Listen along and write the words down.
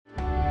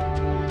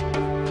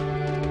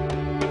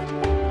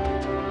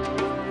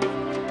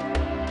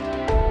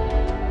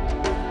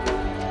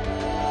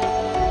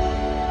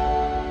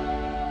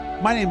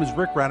My name is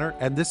Rick Renner,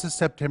 and this is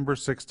September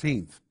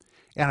 16th.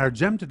 And our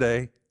gem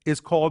today is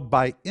called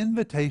By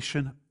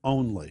Invitation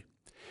Only.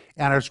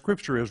 And our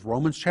scripture is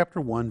Romans chapter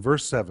 1,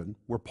 verse 7,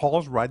 where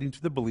Paul's writing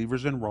to the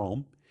believers in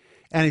Rome.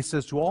 And he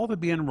says, to all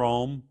that be in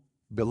Rome,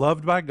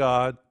 beloved by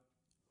God,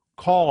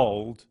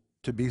 called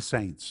to be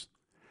saints.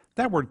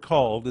 That word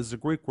called is the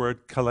Greek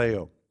word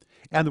kaleo.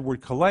 And the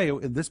word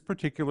kaleo in this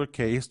particular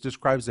case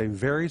describes a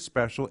very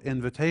special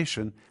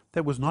invitation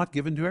that was not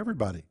given to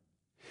everybody.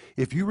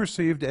 If you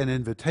received an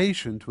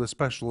invitation to a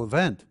special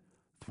event,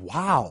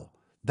 wow,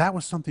 that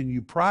was something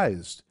you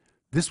prized.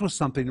 This was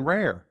something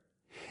rare.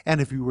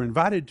 And if you were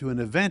invited to an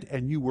event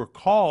and you were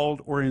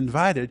called or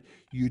invited,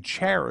 you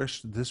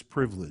cherished this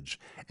privilege.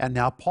 And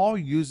now Paul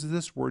uses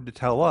this word to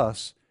tell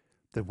us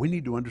that we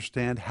need to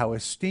understand how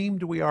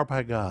esteemed we are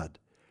by God,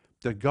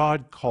 that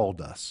God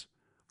called us.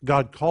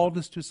 God called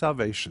us to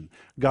salvation.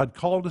 God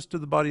called us to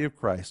the body of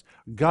Christ.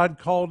 God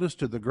called us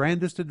to the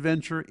grandest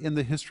adventure in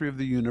the history of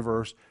the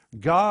universe.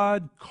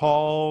 God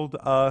called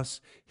us.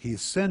 He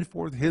sent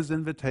forth His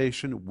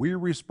invitation. We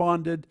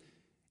responded,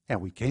 and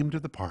we came to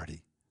the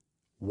party.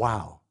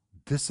 Wow,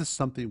 this is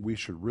something we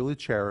should really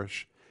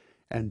cherish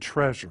and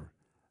treasure,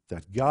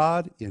 that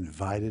God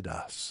invited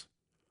us.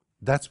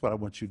 That's what I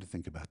want you to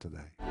think about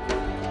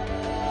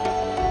today.